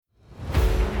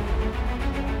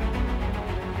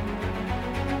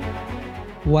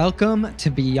Welcome to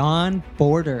Beyond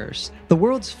Borders, the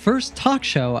world's first talk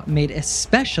show made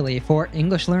especially for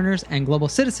English learners and global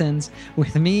citizens,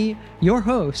 with me, your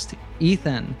host,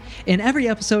 Ethan. In every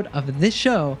episode of this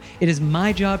show, it is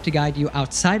my job to guide you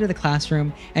outside of the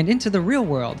classroom and into the real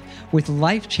world with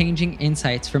life-changing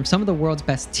insights from some of the world's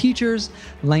best teachers,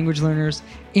 language learners,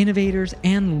 innovators,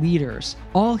 and leaders,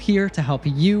 all here to help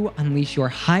you unleash your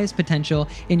highest potential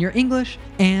in your English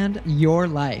and your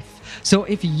life. So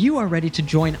if you are ready to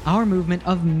join our movement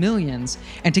of millions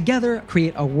and together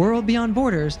create a world beyond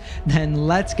borders, then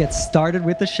let's get started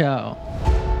with the show.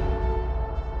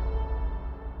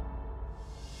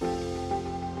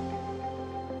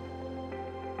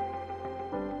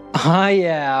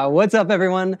 Yeah. What's up,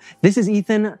 everyone? This is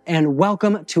Ethan, and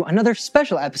welcome to another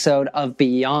special episode of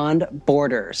Beyond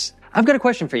Borders. I've got a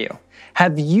question for you.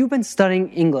 Have you been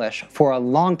studying English for a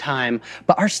long time,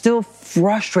 but are still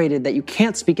frustrated that you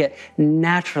can't speak it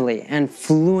naturally and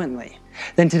fluently?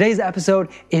 Then today's episode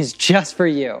is just for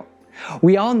you.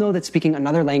 We all know that speaking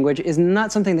another language is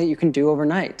not something that you can do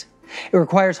overnight. It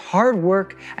requires hard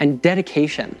work and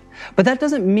dedication, but that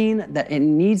doesn't mean that it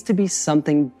needs to be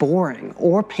something boring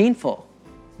or painful.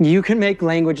 You can make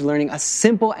language learning a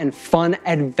simple and fun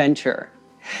adventure.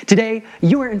 Today,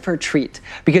 you are in for a treat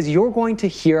because you're going to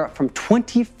hear from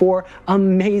 24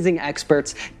 amazing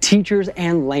experts, teachers,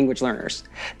 and language learners.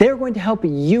 They're going to help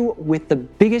you with the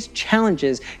biggest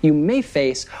challenges you may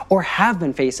face or have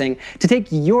been facing to take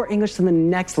your English to the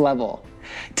next level.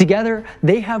 Together,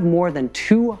 they have more than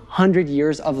 200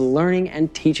 years of learning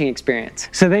and teaching experience,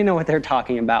 so they know what they're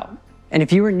talking about. And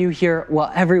if you are new here,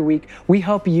 well, every week we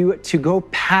help you to go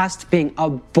past being a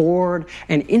bored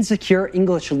and insecure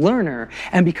English learner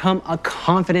and become a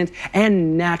confident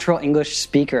and natural English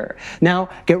speaker. Now,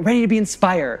 get ready to be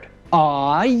inspired.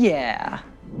 Aw, yeah.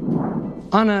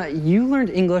 Anna, you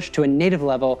learned English to a native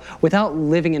level without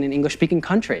living in an English-speaking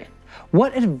country.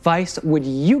 What advice would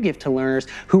you give to learners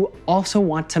who also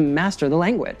want to master the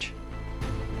language?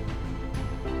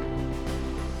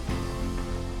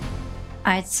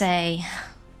 I'd say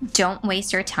don't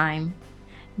waste your time.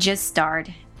 Just start.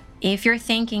 If you're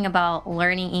thinking about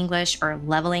learning English or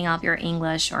leveling up your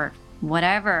English or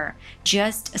whatever,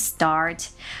 just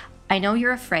start. I know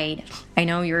you're afraid. I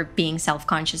know you're being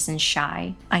self-conscious and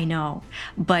shy. I know.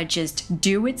 But just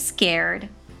do it scared.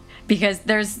 Because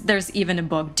there's even a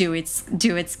book, Do It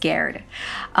Scared.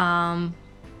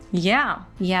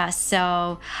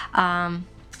 So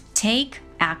take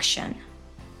action.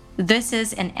 This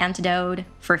is an antidote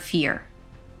for fear.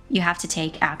 You have to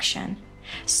take action.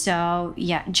 So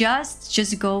yeah,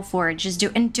 just go for it. Just do,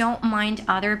 and don't mind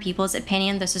other people's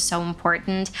opinion. This is so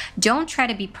important. Don't try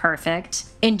to be perfect.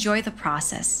 Enjoy the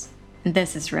process.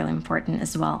 This is really important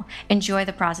as well. Enjoy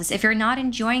the process. If you're not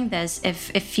enjoying this,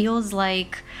 if it feels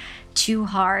like too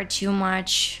hard, too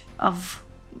much of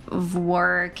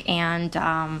work, and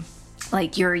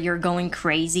like you're going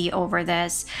crazy over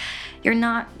this, you're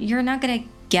not gonna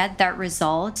get that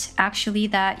result actually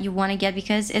that you want to get,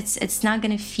 because it's not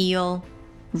gonna feel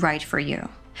right for you.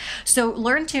 So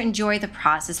learn to enjoy the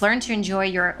process. Learn to enjoy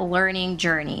your learning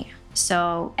journey.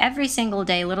 So every single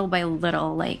day, little by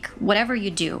little, like whatever you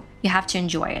do, you have to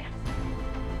enjoy it.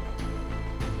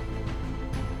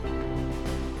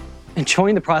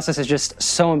 Enjoying the process is just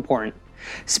so important.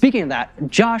 Speaking of that,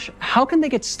 Josh, how can they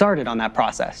get started on that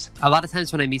process? A lot of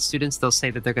times when I meet students, they'll say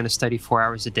that they're going to study 4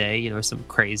 hours a day, something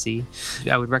crazy.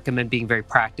 I would recommend being very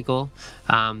practical.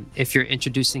 If you're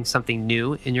introducing something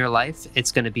new in your life,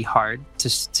 it's going to be hard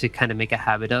to kind of make a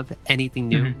habit of. Anything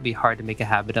new would be hard to make a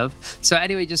habit of. So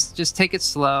anyway, just take it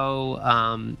slow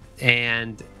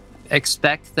and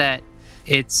expect that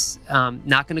it's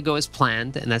not going to go as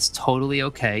planned, and that's totally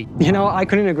okay. I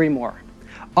couldn't agree more.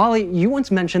 Ollie, you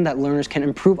once mentioned that learners can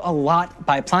improve a lot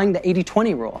by applying the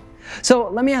 80-20 rule. So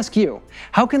let me ask you,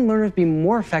 how can learners be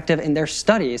more effective in their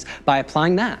studies by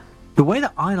applying that? The way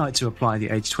that I like to apply the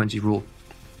 80-20 rule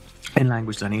in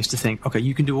language learning is to think, okay,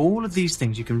 you can do all of these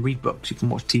things. You can read books, you can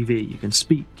watch TV, you can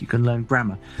speak, you can learn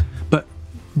grammar. But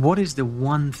what is the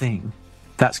one thing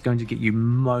that's going to get you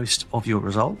most of your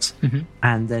results?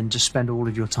 And then just spend all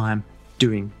of your time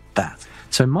doing that.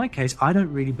 So in my case, I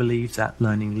don't really believe that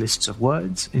learning lists of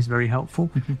words is very helpful.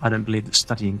 I don't believe that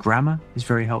studying grammar is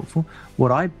very helpful.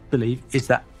 What I believe is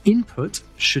that input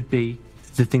should be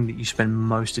the thing that you spend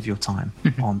most of your time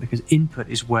on, because input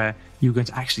is where you're going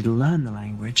to actually learn the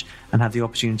language and have the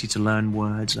opportunity to learn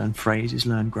words, learn phrases,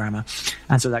 learn grammar.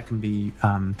 And so that can be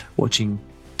watching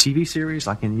TV series,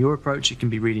 like in your approach. It can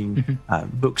be reading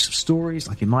books of stories,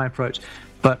 like in my approach.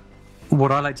 But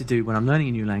what I like to do when I'm learning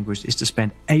a new language is to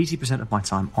spend 80% of my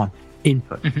time on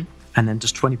input and then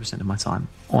just 20% of my time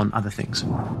on other things.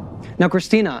 Now,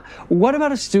 Christina, what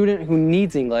about a student who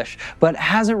needs English but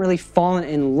hasn't really fallen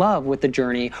in love with the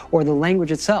journey or the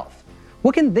language itself?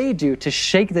 What can they do to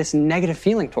shake this negative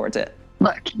feeling towards it?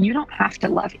 Look, you don't have to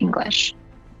love English,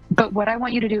 but what I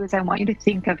want you to do is I want you to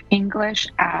think of English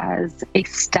as a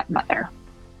stepmother.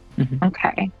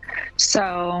 Okay,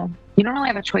 so you don't really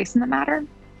have a choice in the matter.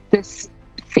 This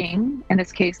thing, in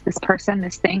this case, this person,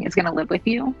 this thing is going to live with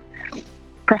you,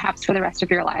 perhaps for the rest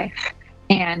of your life.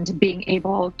 And being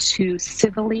able to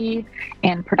civilly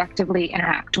and productively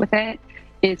interact with it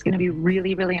is going to be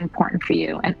really, really important for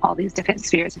you in all these different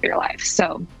spheres of your life.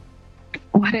 So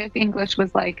what if English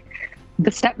was like the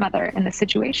stepmother in the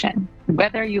situation,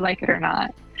 whether you like it or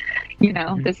not? You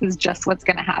know, this is just what's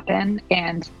going to happen,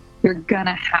 and you're going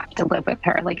to have to live with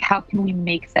her. Like, how can we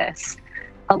make this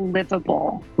a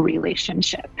livable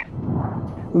relationship?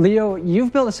 Leo,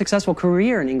 you've built a successful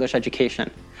career in English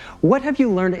education. What have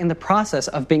you learned in the process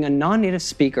of being a non-native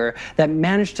speaker that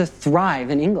managed to thrive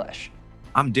in English?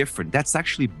 I'm different. That's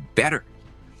actually better.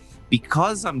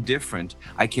 Because I'm different,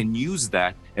 I can use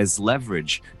that as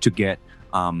leverage to get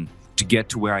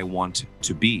to where I want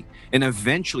to be. And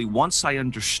eventually, once I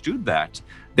understood that,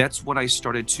 that's when I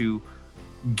started to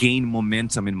gain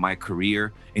momentum in my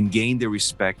career and gain the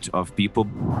respect of people.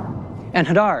 And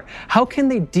Hadar, how can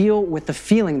they deal with the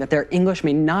feeling that their English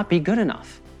may not be good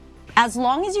enough? As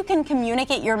long as you can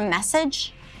communicate your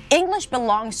message, English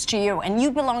belongs to you and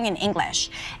you belong in English.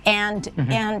 And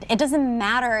it doesn't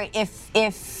matter if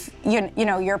you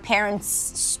know your parents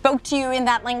spoke to you in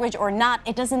that language or not.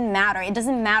 It doesn't matter. It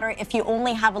doesn't matter if you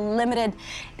only have a limited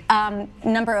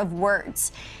number of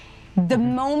words. The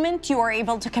moment you are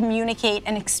able to communicate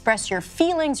and express your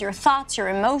feelings, your thoughts, your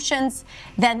emotions,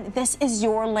 then this is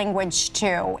your language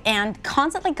too. And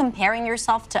constantly comparing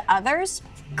yourself to others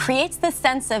creates this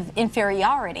sense of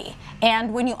inferiority.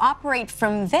 And when you operate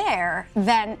from there,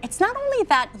 then it's not only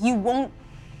that you won't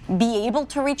be able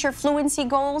to reach your fluency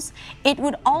goals, it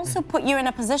would also put you in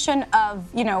a position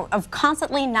of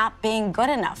constantly not being good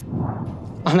enough.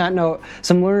 On that note,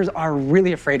 some learners are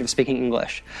really afraid of speaking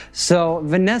English. So,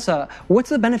 Vanessa, what's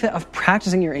the benefit of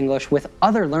practicing your English with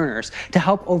other learners to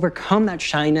help overcome that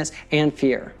shyness and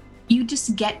fear? You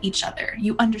just get each other.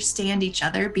 You understand each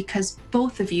other because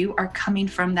both of you are coming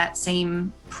from that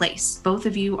same place. Both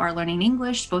of you are learning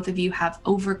English. Both of you have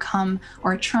overcome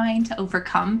or are trying to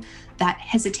overcome that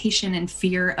hesitation and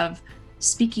fear of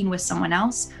speaking with someone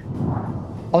else.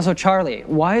 Also, Charlie,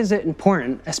 why is it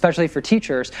important, especially for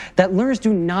teachers, that learners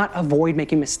do not avoid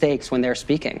making mistakes when they're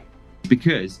speaking?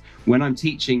 Because when I'm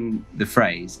teaching the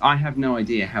phrase, I have no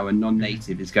idea how a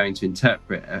non-native is going to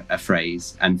interpret a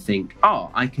phrase and think, oh,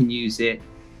 I can use it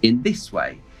in this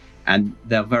way. And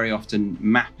they'll very often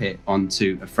map it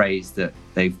onto a phrase that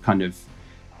they've kind of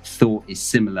thought is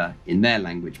similar in their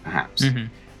language, perhaps.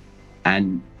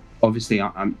 And obviously,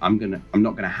 I'm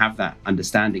not gonna have that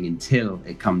understanding until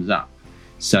it comes up.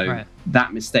 So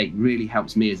that mistake really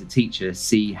helps me as a teacher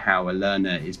see how a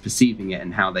learner is perceiving it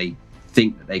and how they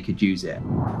think that they could use it.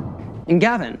 And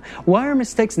Gavin, why are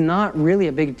mistakes not really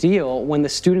a big deal when the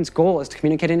student's goal is to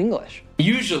communicate in English?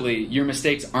 Usually, your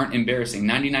mistakes aren't embarrassing.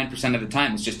 99% of the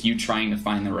time, it's just you trying to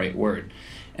find the right word.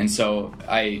 And so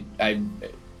I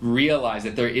realize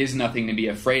that there is nothing to be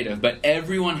afraid of, but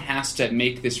everyone has to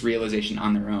make this realization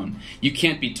on their own. You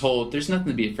can't be told there's nothing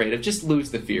to be afraid of, just lose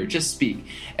the fear, just speak.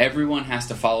 Everyone has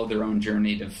to follow their own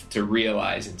journey to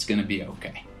realize it's going to be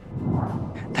okay.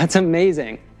 That's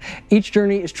amazing. Each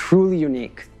journey is truly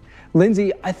unique.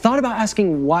 Lindsay, I thought about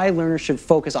asking why learners should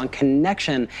focus on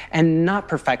connection and not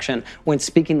perfection when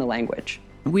speaking the language.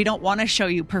 We don't want to show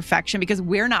you perfection because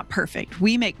we're not perfect.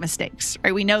 We make mistakes,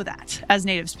 right? We know that as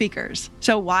native speakers.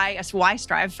 So why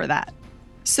strive for that?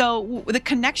 So the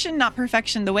connection, not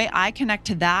perfection, the way I connect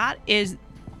to that is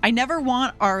I never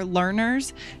want our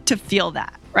learners to feel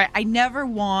that, right? I never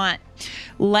want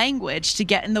language to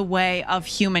get in the way of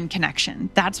human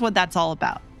connection. That's what that's all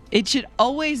about. It should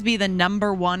always be the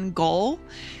number one goal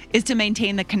is to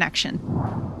maintain the connection.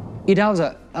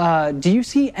 Idauza, do you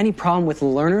see any problem with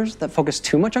learners that focus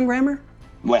too much on grammar?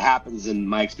 What happens in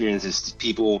my experience is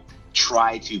people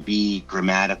try to be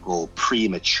grammatical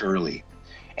prematurely.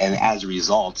 And as a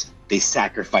result, they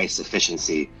sacrifice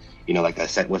efficiency. You know, like I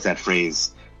said, what's that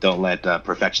phrase? Don't let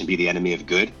perfection be the enemy of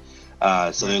good.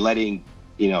 So they're letting,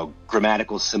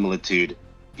 grammatical similitude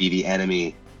be the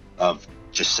enemy of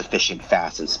just sufficient,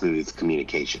 fast, and smooth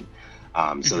communication.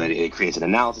 So that it creates an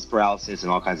analysis paralysis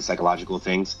and all kinds of psychological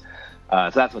things.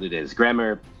 So that's what it is.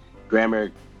 Grammar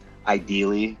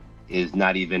ideally is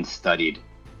not even studied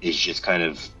is just kind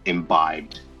of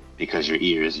imbibed because your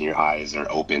ears and your eyes are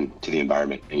open to the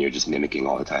environment and you're just mimicking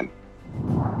all the time.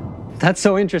 That's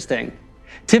so interesting.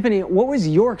 Tiffany, what was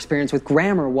your experience with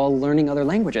grammar while learning other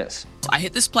languages? I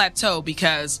hit this plateau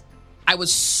because I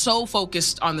was so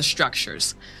focused on the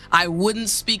structures. I wouldn't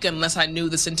speak unless I knew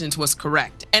the sentence was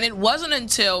correct. And it wasn't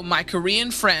until my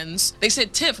Korean friends, they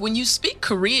said, Tiff, when you speak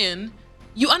Korean,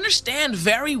 you understand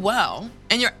very well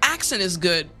and your accent is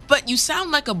good, but you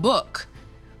sound like a book.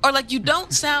 Or like you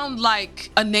don't sound like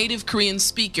a native Korean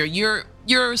speaker.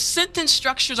 Your sentence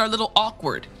structures are a little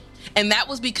awkward. And that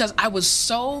was because I was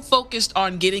so focused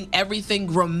on getting everything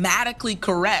grammatically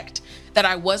correct that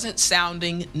I wasn't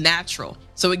sounding natural.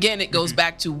 So again, it goes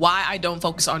back to why I don't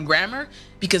focus on grammar,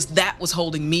 because that was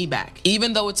holding me back,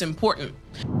 even though it's important.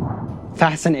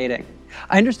 Fascinating.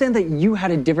 I understand that you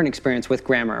had a different experience with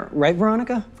grammar, right,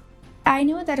 Veronica? I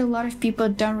know that a lot of people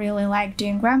don't really like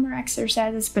doing grammar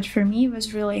exercises, but for me, it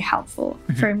was really helpful.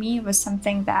 For me, it was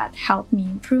something that helped me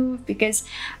improve because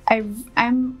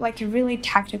I'm like a really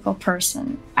tactical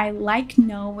person. I like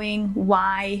knowing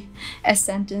why a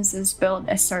sentence is built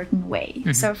a certain way.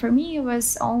 So for me, it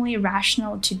was only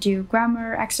rational to do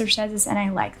grammar exercises, and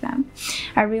I like them.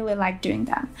 I really like doing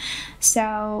them.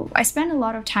 So I spent a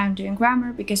lot of time doing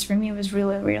grammar because for me, it was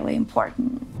really, really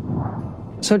important.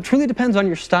 So it truly depends on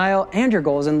your style and your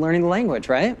goals in learning the language,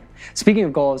 right? Speaking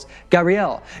of goals,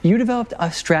 Gabrielle, you developed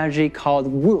a strategy called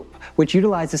WHOOP, which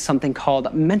utilizes something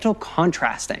called mental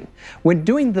contrasting. When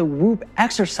doing the WHOOP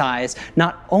exercise,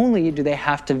 not only do they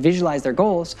have to visualize their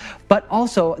goals, but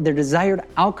also their desired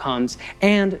outcomes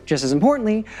and, just as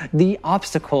importantly, the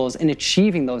obstacles in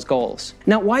achieving those goals.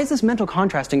 Now, why is this mental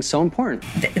contrasting so important?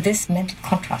 This mental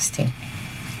contrasting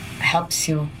helps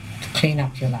you clean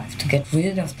up your life, to get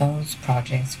rid of those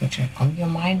projects which are on your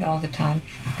mind all the time,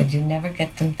 but you never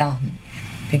get them done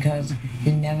because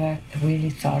you never really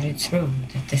thought it through,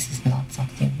 that this is not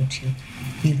something which you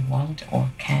either want or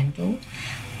can do,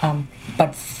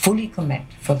 but fully commit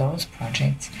for those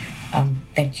projects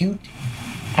that you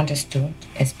understood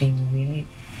as being really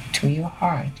to your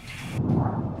heart.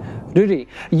 Ruri,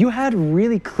 you had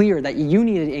really clear that you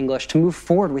needed English to move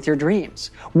forward with your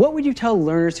dreams. What would you tell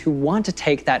learners who want to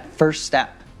take that first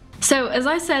step? So as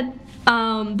I said,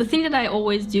 the thing that I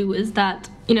always do is that,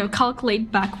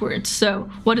 calculate backwards. So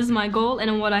what is my goal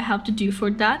and what I have to do for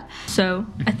that? So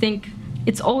I think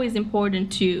it's always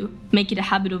important to make it a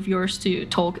habit of yours to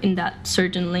talk in that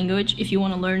certain language if you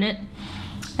want to learn it.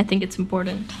 I think it's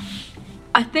important.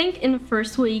 I think in the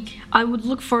first week, I would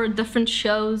look for different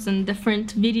shows and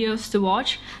different videos to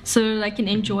watch so that I can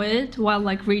enjoy it while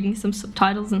reading some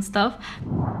subtitles and stuff.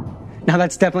 Now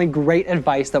that's definitely great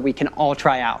advice that we can all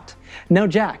try out. Now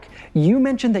Jack, you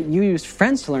mentioned that you used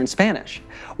Friends to learn Spanish.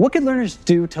 What could learners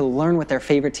do to learn with their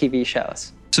favorite TV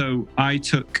shows? So I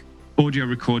took audio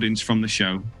recordings from the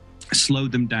show,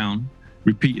 slowed them down,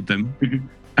 repeated them,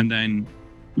 and then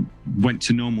went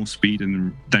to normal speed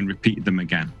and then repeated them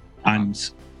again. And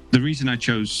the reason I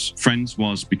chose Friends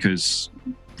was because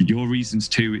your reasons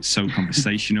too, it's so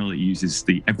conversational, it uses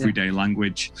the everyday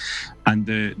language, and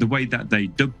the way that they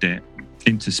dubbed it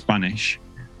into Spanish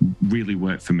really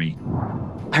worked for me.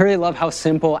 I really love how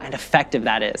simple and effective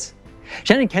that is.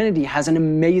 Shannon Kennedy has an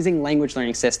amazing language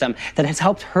learning system that has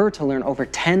helped her to learn over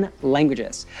 10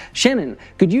 languages. Shannon,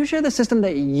 could you share the system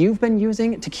that you've been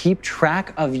using to keep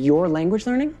track of your language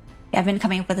learning? I've been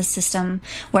coming up with a system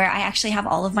where I actually have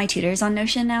all of my tutors on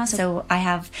Notion now. So I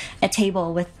have a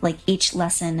table with each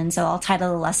lesson. And so I'll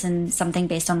title the lesson something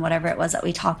based on whatever it was that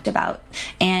we talked about.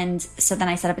 And so then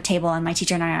I set up a table and my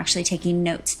teacher and I are actually taking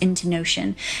notes into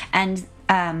Notion. And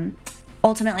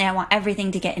ultimately, I want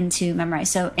everything to get into Memrise.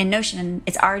 So in Notion,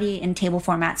 it's already in table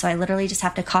format. So I literally just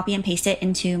have to copy and paste it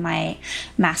into my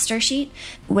master sheet,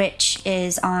 which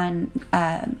is on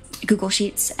Google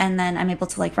Sheets. And then I'm able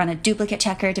to run a duplicate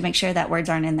checker to make sure that words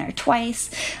aren't in there twice.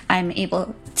 I'm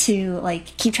able to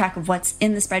keep track of what's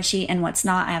in the spreadsheet and what's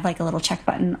not. I have a little check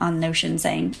button on Notion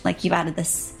saying you've added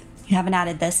this, you haven't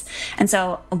added this. And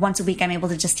so once a week, I'm able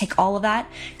to just take all of that,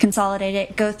 consolidate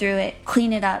it, go through it,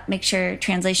 clean it up, make sure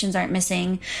translations aren't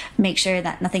missing, make sure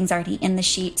that nothing's already in the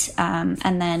sheet.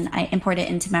 And then I import it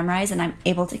into Memrise, and I'm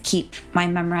able to keep my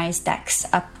Memrise decks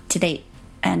up to date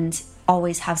and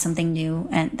always have something new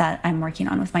and that I'm working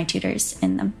on with my tutors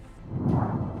in them.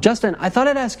 Justin, I thought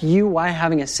I'd ask you why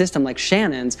having a system like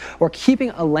Shannon's or keeping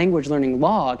a language learning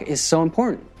log is so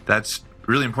important. That's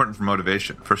really important for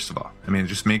motivation, first of all. It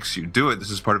just makes you do it.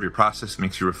 This is part of your process. It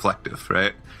makes you reflective,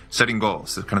 right? Setting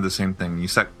goals is kind of the same thing. You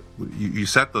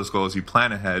set those goals, you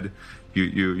plan ahead,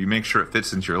 you make sure it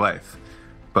fits into your life.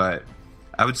 But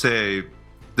I would say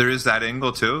there is that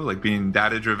angle too, like being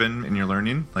data driven in your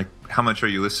learning. Like, how much are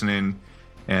you listening,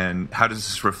 and how does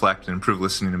this reflect and improve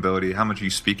listening ability? How much are you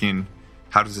speaking?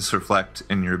 How does this reflect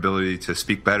in your ability to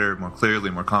speak better, more clearly,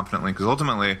 more confidently? Because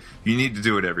ultimately, you need to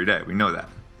do it every day. We know that,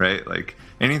 right? Like,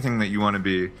 anything that you want to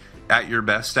be at your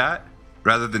best at,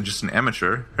 rather than just an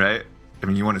amateur, right? I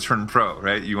mean, you want to turn pro,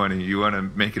 right? You want to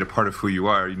make it a part of who you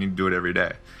are. You need to do it every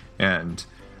day, and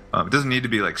it doesn't need to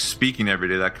be like speaking every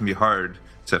day. That can be hard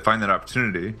to find that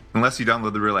opportunity unless you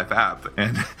download the Real Life app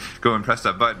and go and press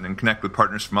that button and connect with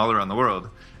partners from all around the world,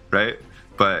 right?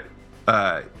 But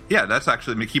yeah, that's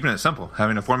actually keeping it simple.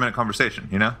 Having a 4-minute conversation,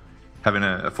 having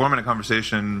a 4-minute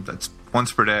conversation that's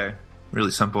once per day,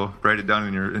 really simple. Write it down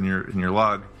in your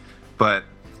log. But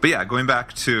yeah, going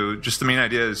back to just the main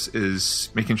idea is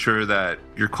making sure that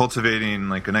you're cultivating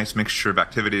like a nice mixture of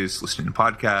activities, listening to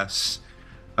podcasts,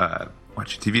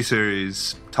 watching TV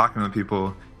series, talking with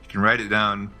people. You can write it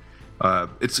down.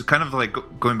 It's kind of like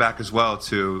going back as well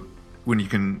to when you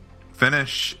can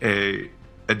finish a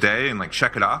day and like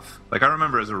check it off. Like, I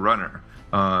remember as a runner,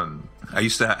 I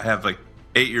used to have like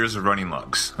 8 years of running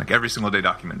logs, like every single day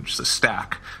documented, just a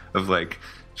stack of like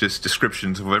just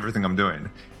descriptions of everything I'm doing.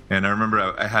 And I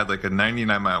remember I had like a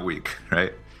 99-mile week,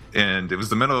 right? And it was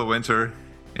the middle of winter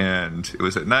and it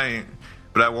was at night,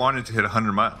 but I wanted to hit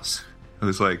 100 miles. It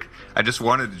was like, I just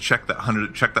wanted to check that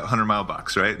 100-mile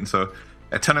box, right? And so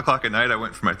at 10 o'clock at night, I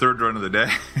went for my third run of the day.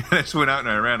 And I just went out and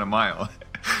I ran a mile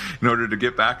in order to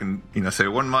get back and, say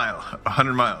 1 mile,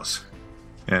 100 miles.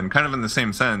 And kind of in the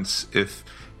same sense,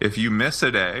 if you miss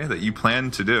a day that you plan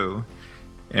to do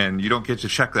and you don't get to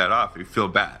check that off, you feel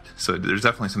bad. So there's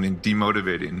definitely something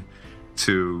demotivating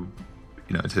to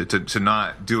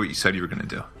not do what you said you were going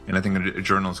to do. And I think a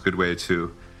journal is a good way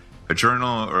to, a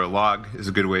journal or a log is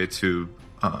a good way to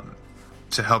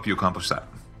help you accomplish that.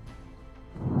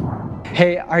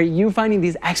 Hey, are you finding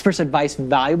these experts' advice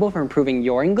valuable for improving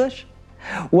your English?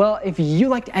 Well, if you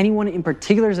liked anyone in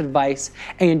particular's advice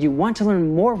and you want to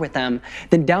learn more with them,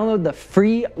 then download the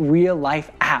free Real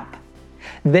Life app.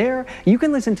 There, you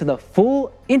can listen to the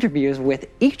full interviews with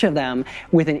each of them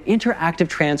with an interactive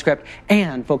transcript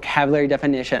and vocabulary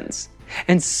definitions.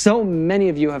 And so many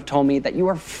of you have told me that you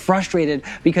are frustrated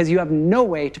because you have no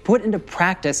way to put into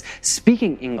practice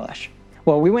speaking English.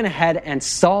 Well, we went ahead and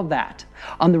solved that.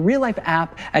 On the Real Life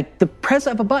app, at the press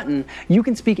of a button, you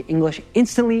can speak English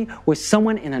instantly with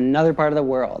someone in another part of the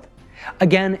world.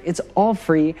 Again, it's all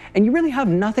free and you really have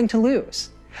nothing to lose.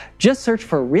 Just search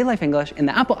for Real Life English in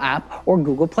the Apple app or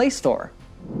Google Play Store.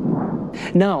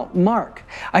 Now, Mark,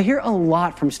 I hear a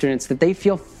lot from students that they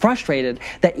feel frustrated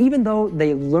that even though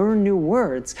they learn new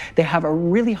words, they have a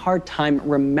really hard time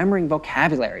remembering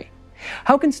vocabulary.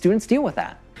 How can students deal with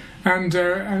that? And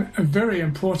a very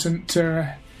important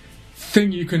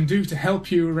thing you can do to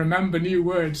help you remember new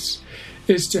words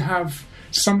is to have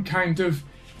some kind of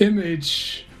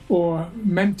image or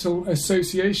mental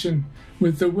association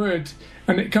with the word.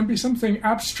 And it can be something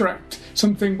abstract,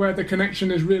 something where the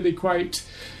connection is really quite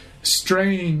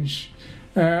strange,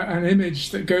 an image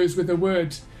that goes with a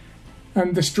word.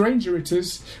 And the stranger it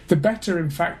is, the better, in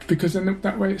fact, because then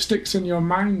that way it sticks in your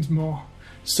mind more.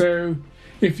 So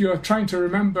if you're trying to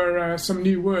remember some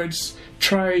new words,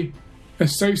 try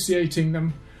associating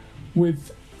them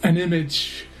with an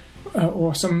image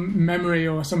or some memory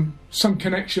or some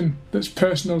connection that's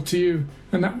personal to you.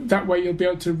 And that way you'll be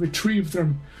able to retrieve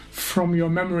them from your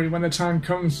memory when the time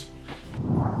comes.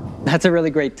 That's a really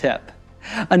great tip.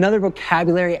 Another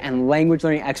vocabulary and language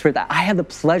learning expert that I had the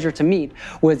pleasure to meet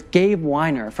was Gabe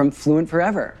Weiner from Fluent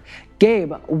Forever.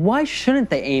 Gabe, why shouldn't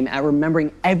they aim at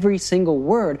remembering every single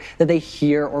word that they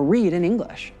hear or read in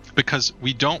English? Because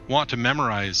we don't want to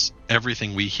memorize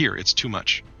everything we hear. It's too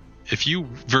much. If you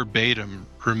verbatim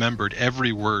remembered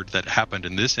every word that happened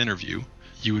in this interview,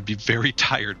 you would be very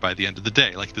tired by the end of the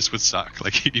day. Like, this would suck.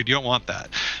 Like, you don't want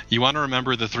that. You want to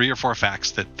remember the 3 or 4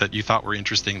 facts that you thought were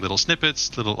interesting, little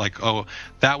snippets, little like, oh,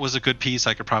 that was a good piece.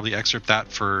 I could probably excerpt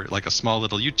that for like a small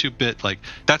little YouTube bit. Like,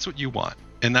 that's what you want.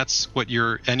 And that's what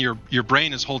your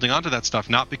brain is holding onto that stuff,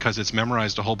 not because it's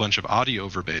memorized a whole bunch of audio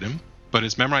verbatim, but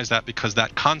it's memorized that because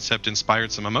that concept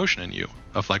inspired some emotion in you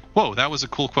of like, whoa, that was a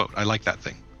cool quote. I like that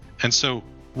thing. And so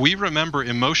we remember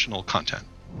emotional content.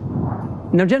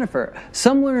 Now, Jennifer,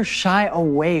 some learners shy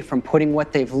away from putting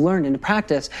what they've learned into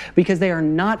practice because they are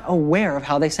not aware of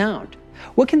how they sound.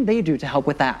 What can they do to help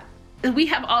with that? We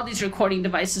have all these recording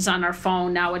devices on our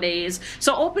phone nowadays.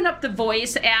 So open up the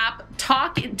voice app,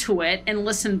 talk into it, and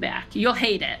listen back. You'll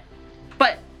hate it.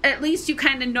 But at least you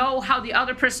kind of know how the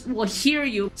other person will hear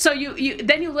you. So you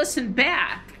then you listen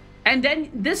back And then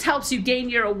this helps you gain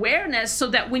your awareness so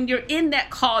that when you're in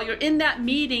that call, you're in that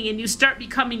meeting and you start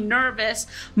becoming nervous,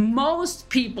 most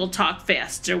people talk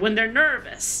faster when they're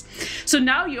nervous. So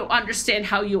now you understand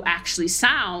how you actually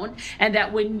sound, and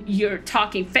that when you're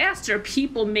talking faster,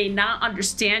 people may not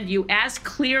understand you as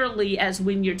clearly as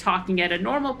when you're talking at a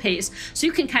normal pace. So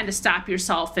you can kind of stop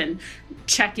yourself and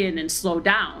check in and slow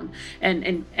down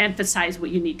and emphasize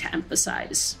what you need to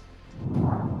emphasize.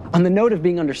 On the note of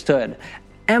being understood,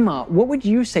 Emma, what would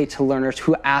you say to learners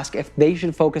who ask if they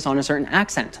should focus on a certain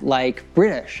accent, like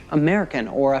British, American,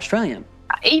 or Australian?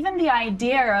 Even the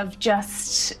idea of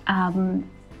just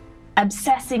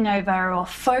obsessing over or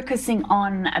focusing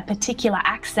on a particular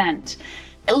accent,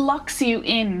 it locks you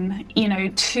in,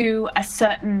 to a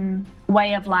certain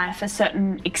way of life, a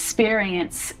certain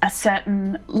experience, a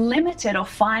certain limited or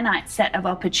finite set of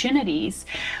opportunities,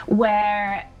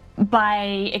 where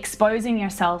by exposing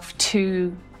yourself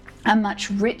to a much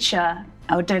richer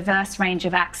or diverse range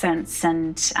of accents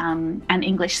and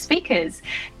English speakers,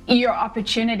 your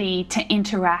opportunity to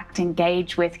interact,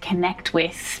 engage with, connect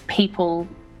with people,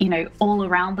 all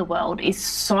around the world is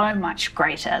so much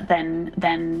greater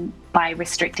than by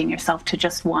restricting yourself to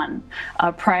just one,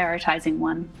 prioritizing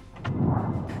one.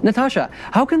 Natasha,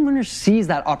 how can learners seize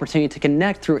that opportunity to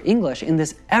connect through English in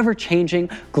this ever-changing,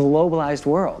 globalized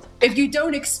world? If you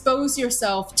don't expose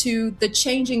yourself to the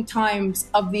changing times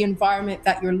of the environment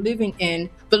that you're living in,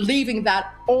 believing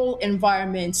that all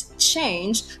environments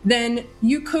change, then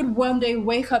you could one day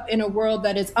wake up in a world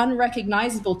that is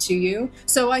unrecognizable to you.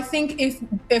 So I think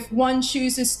if one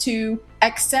chooses to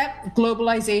accept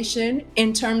globalization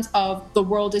in terms of the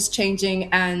world is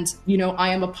changing and, I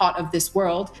am a part of this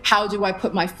world, how do I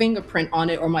put my fingerprint on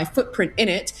it or my footprint in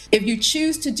it? If you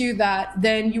choose to do that,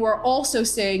 then you are also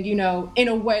saying, in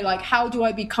a way, like, how do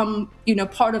I become,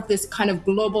 part of this kind of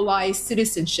globalized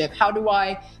citizenship? How do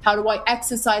I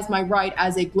exercise my right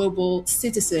as a global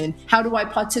citizen? How do I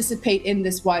participate in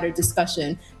this wider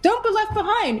discussion? Don't be left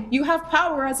behind. You have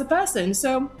power as a person,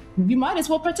 so you might as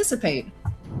well participate.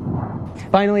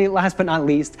 Finally, last but not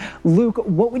least, Luke,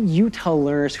 what would you tell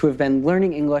learners who have been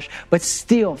learning English but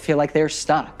still feel like they're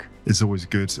stuck? It's always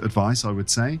good advice, I would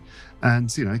say. And,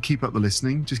 keep up the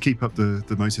listening, just keep up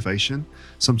the motivation.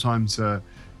 Sometimes,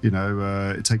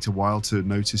 it takes a while to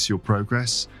notice your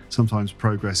progress. Sometimes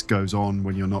progress goes on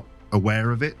when you're not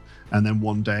aware of it. And then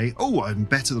one day, I'm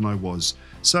better than I was.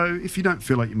 So if you don't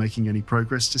feel like you're making any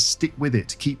progress, just stick with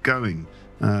it, keep going.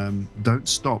 Don't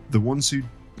stop. The ones who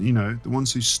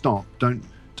stop don't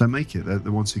make it. They're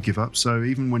the ones who give up. So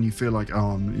even when you feel like,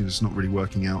 it's not really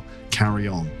working out, carry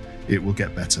on. It will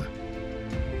get better.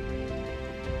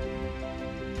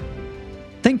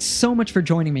 Thanks so much for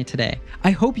joining me today.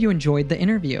 I hope you enjoyed the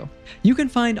interview. You can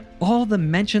find all the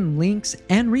mentioned links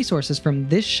and resources from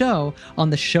this show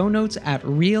on the show notes at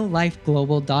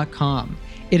reallifeglobal.com.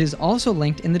 It is also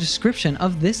linked in the description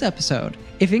of this episode.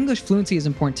 If English fluency is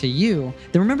important to you,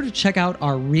 then remember to check out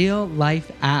our Real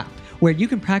Life app, where you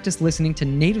can practice listening to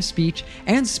native speech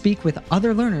and speak with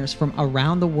other learners from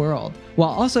around the world, while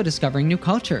also discovering new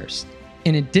cultures.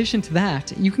 In addition to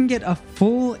that, you can get a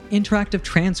full interactive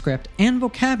transcript and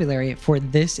vocabulary for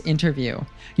this interview.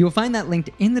 You will find that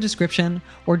linked in the description,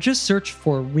 or just search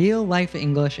for Real Life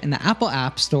English in the Apple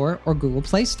App Store or Google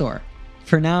Play Store.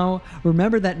 For now,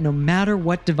 remember that no matter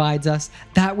what divides us,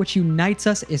 that which unites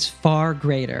us is far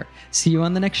greater. See you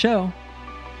on the next show.